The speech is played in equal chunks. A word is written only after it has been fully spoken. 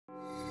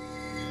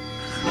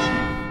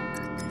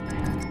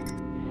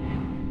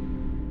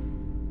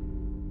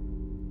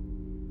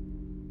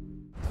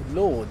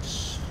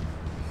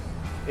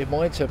in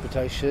my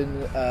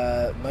interpretation,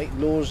 make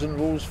laws and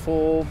rules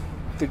for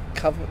the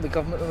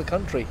government of the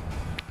country.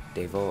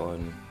 They vote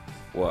on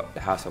what the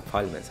House of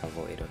Parliaments have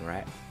voted on,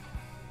 right?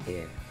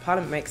 Yeah.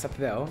 Parliament makes up a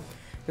bill,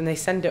 then they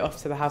send it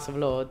off to the House of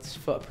Lords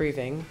for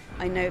approving.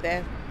 I know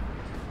their,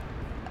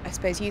 I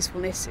suppose,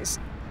 usefulness is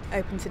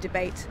open to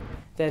debate.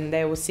 Then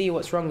they will see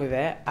what's wrong with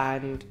it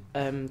and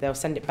they'll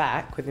send it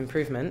back with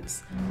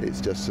improvements. It's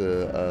just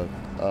a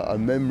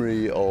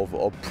memory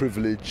of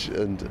privilege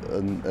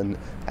and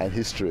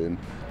history, and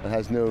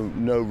has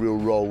no real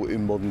role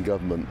in modern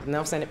government. And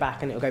they'll send it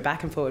back and it'll go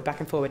back and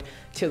forward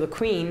till the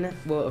Queen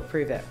will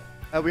approve it.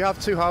 We have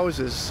two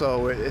houses,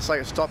 so it's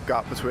like a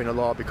stopgap between a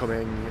law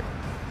becoming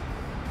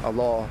a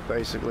law,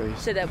 basically.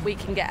 So that we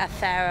can get a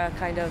fairer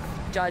kind of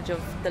judge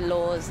of the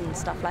laws and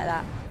stuff like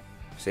that.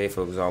 Say,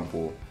 for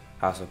example,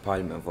 House of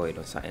Parliament voted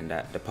on something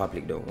that the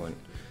public don't want.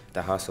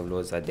 The House of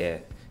Lords are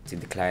there to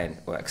decline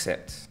or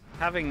accept.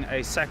 Having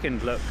a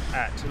second look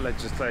at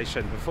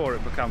legislation before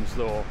it becomes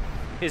law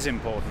is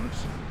important.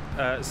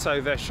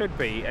 So there should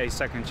be a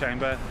second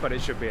chamber, but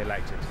it should be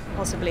elected.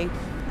 Possibly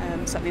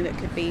something that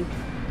could be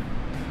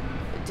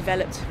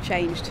developed,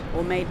 changed,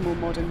 or made more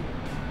modern.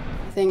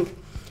 I think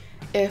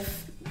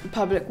if the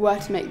public were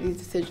to make these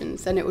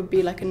decisions, then it would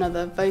be like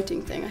another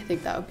voting thing. I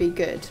think that would be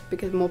good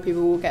because more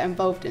people will get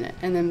involved in it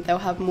and then they'll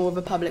have more of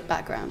a public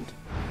background.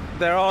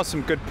 There are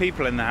some good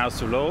people in the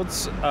House of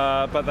Lords,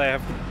 but they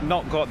have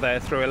not got there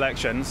through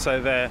elections,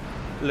 so their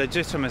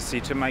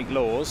legitimacy to make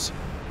laws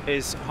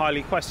is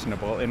highly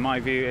questionable. In my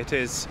view, it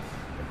is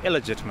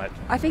illegitimate.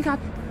 I think I've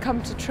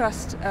come to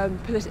trust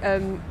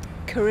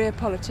career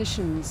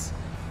politicians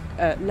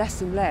less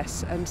and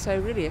less, and so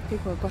really if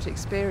people have got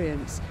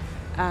experience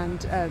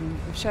and have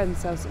shown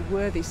themselves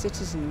worthy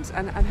citizens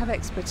and have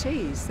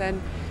expertise,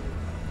 then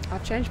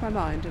I've changed my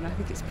mind and I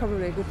think it's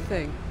probably a good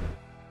thing.